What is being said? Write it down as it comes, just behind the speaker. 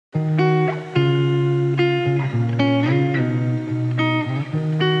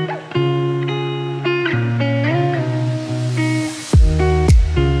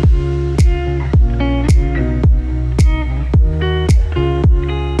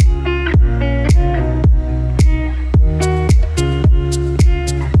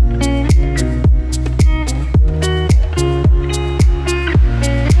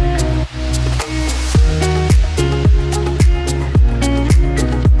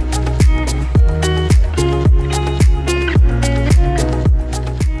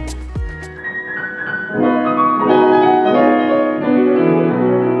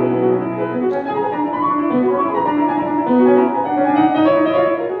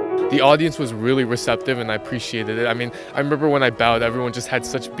the audience was really receptive, and I appreciated it. I mean, I remember when I bowed, everyone just had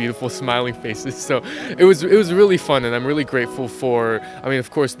such beautiful smiling faces. So it was really fun, and I'm really grateful for, I mean,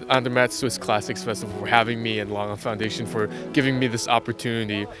 of course, Andermatt Swiss Classics Festival for having me, and Langham Foundation for giving me this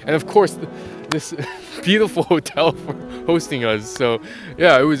opportunity, and of course this beautiful hotel for hosting us. So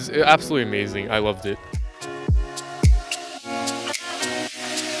yeah, it was absolutely amazing. I loved it.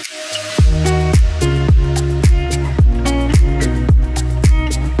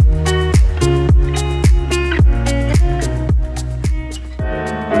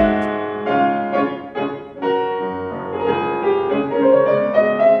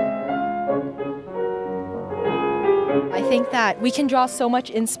 I think that we can draw so much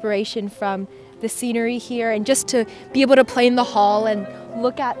inspiration from the scenery here, and just to be able to play in the hall and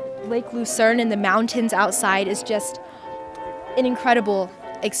look at Lake Lucerne and the mountains outside is just an incredible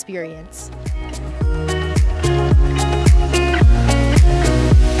experience.